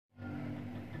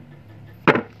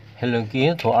Hello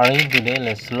kids, how are you today?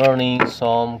 Let's learning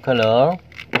some color.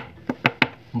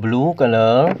 Blue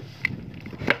color,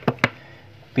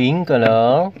 pink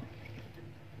color,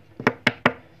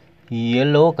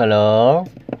 yellow color,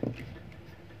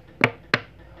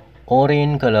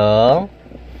 orange color,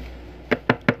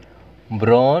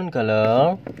 brown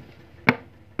color,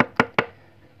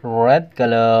 red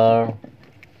color,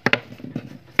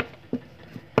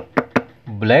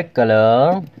 black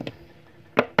color,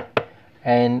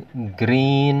 and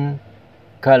green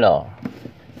color.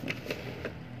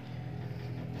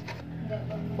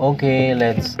 Okay,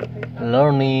 let's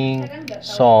learning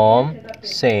some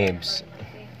shapes.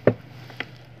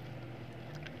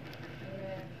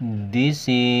 This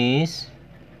is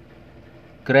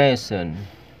crescent.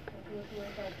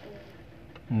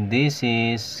 This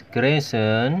is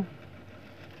crescent.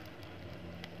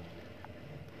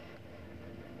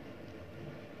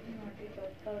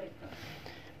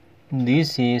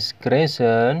 This is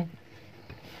crescent.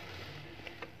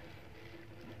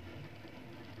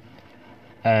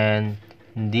 And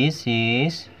this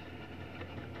is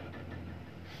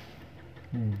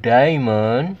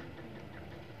diamond.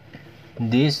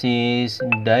 This is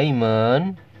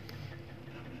diamond.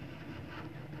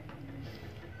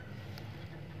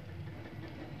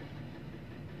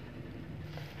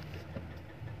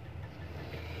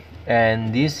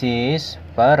 And this is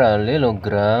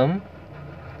parallelogram.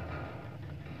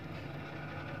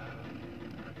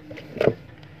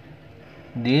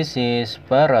 This is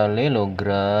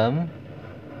parallelogram.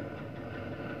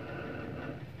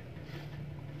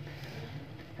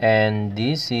 And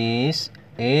this is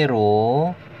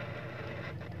arrow.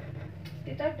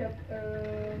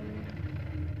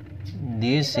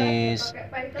 This is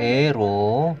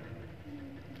arrow.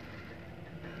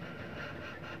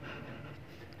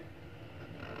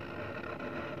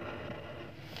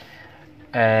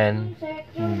 And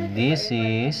this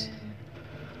is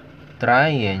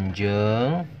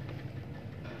triangle.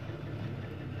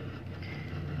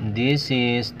 This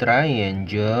is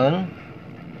triangle.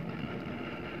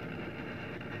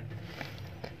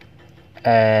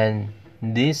 And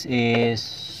this is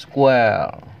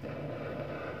square.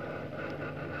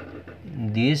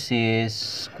 This is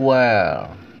square.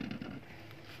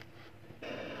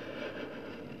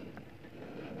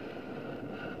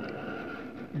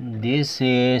 This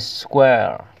is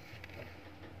square.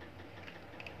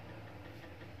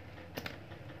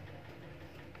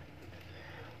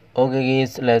 Okay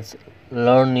kids, let's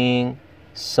learning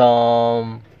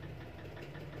some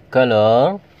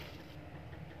color.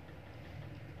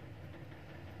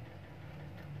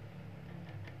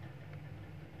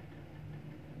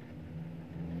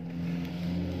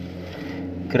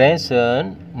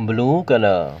 Crescent, blue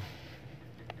color.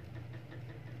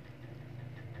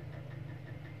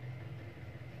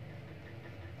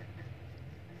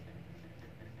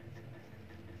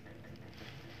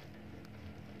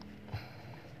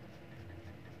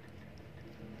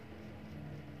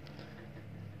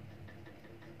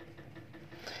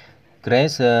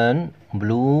 Crescent,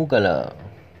 blue color.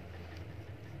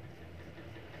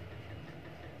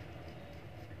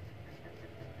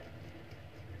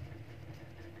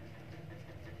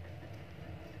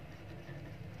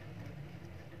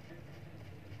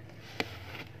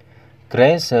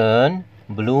 Crescent,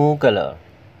 blue color.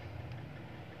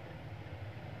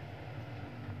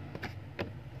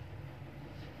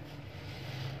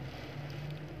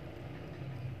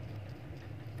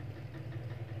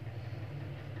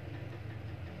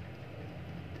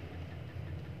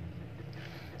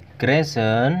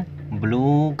 Crescent,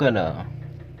 blue color.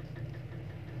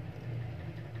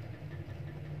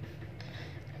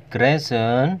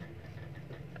 Crescent,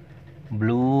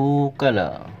 blue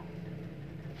color.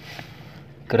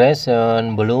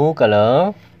 Crescent, blue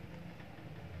color.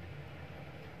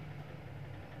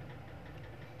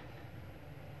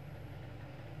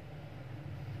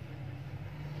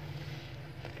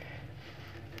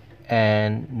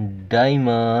 And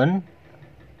diamond,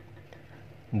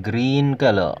 green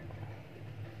color.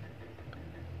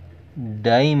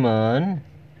 Diamond,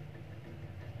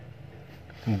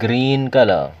 green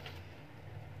color.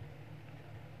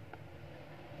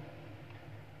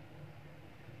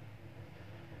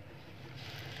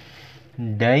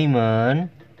 Diamond,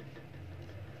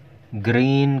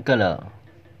 green color.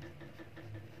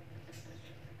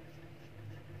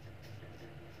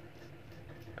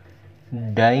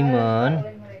 Diamond,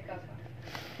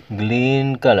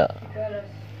 green color.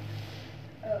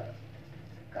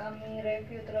 Kami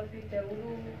review terlebih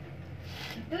dahulu.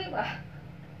 Itu ya,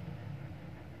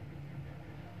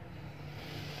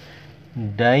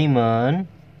 Diamond,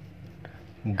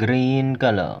 green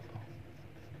color.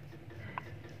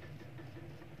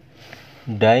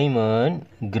 diamond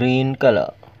green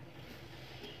color,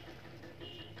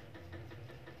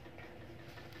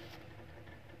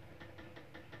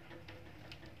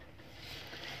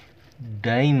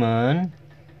 diamond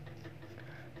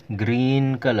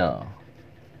green color,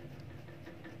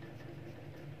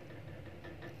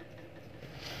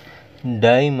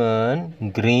 diamond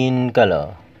green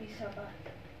color. Bisa, Pak.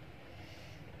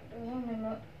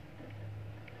 Memang.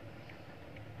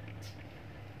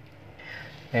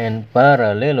 And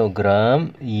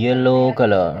parallelogram yellow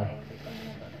color,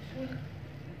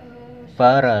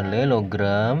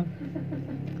 parallelogram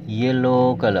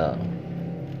yellow color,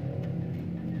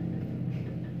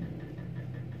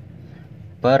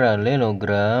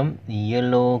 parallelogram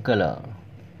yellow color,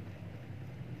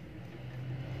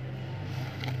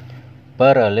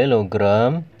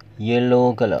 parallelogram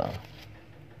yellow color.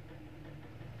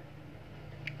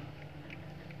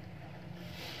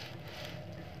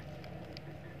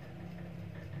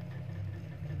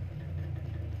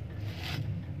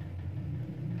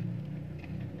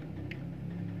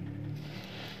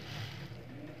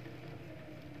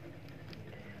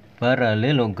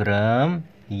 Parallelogram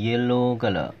yellow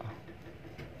color,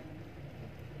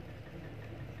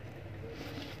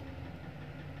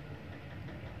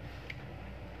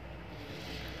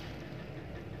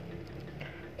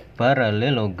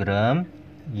 parallelogram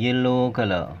yellow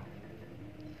color,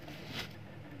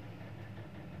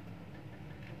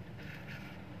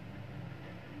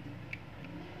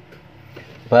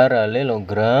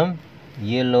 parallelogram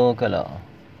yellow color,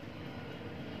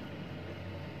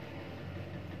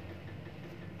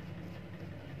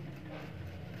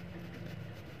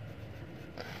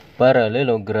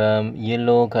 parallelogram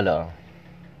yellow color.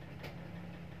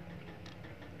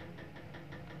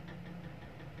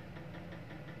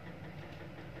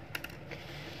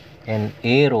 An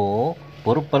arrow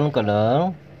purple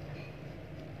color,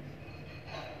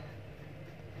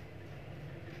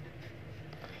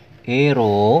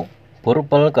 arrow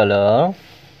purple color,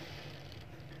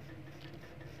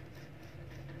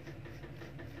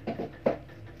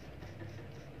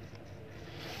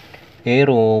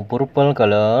 arrow purple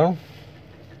color,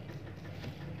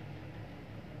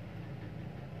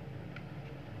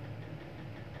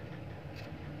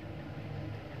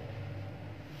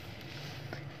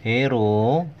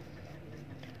 arrow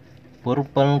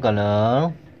purple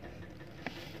color,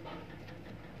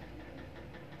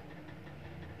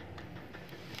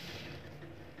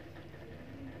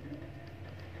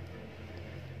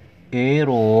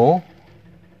 arrow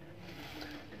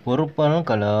purple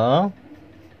color,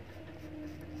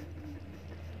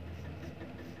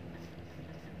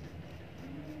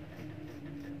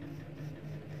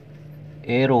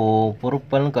 arrow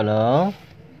purple color.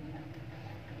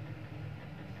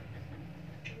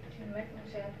 Jumet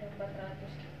masih ada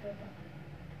 400 gitu, Pak.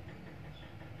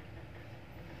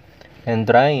 And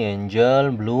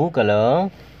triangle blue color,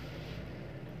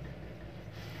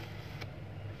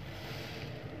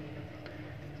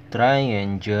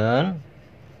 triangle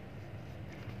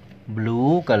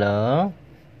blue color,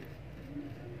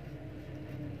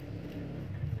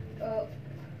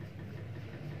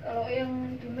 Kalau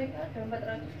yang di Mac ada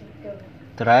 403, Pak.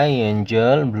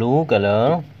 triangle blue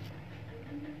color,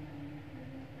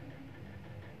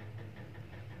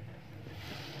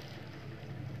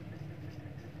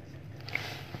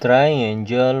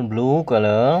 triangle blue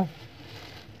color,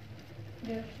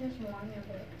 Dia harusnya semuanya,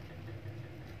 Pak.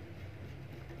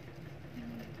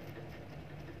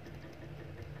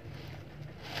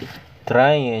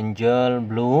 triangle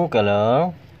blue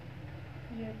color.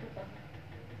 Iya itu, Pak.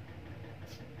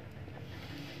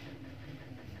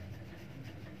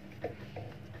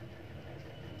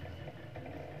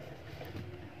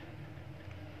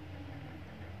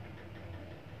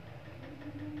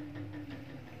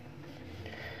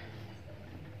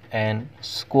 And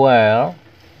square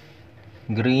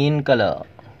green color,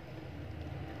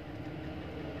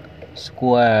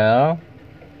 square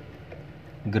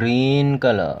green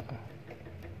color,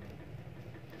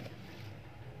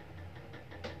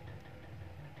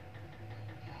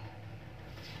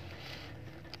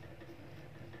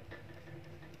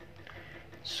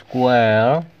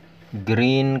 square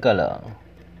green color,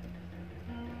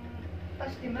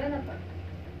 Pas di mana, Pak?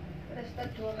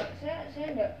 Restart dua, Pak. Saya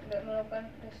enggak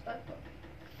melakukan restart, Pak.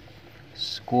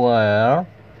 square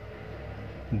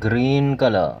green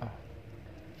color,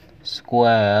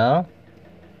 square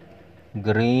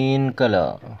green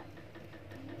color,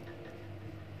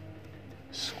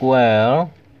 square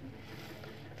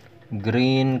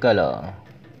green color.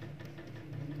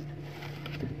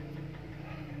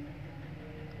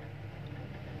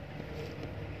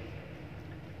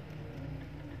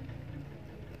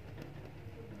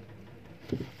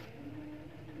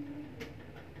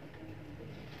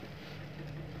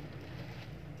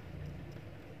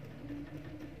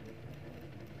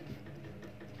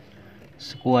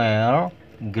 Square,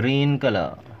 green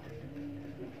color.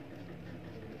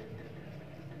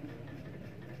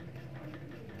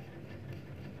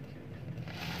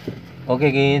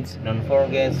 Okay kids, don't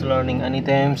forget learning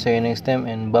anytime. See you next time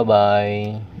and bye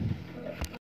bye.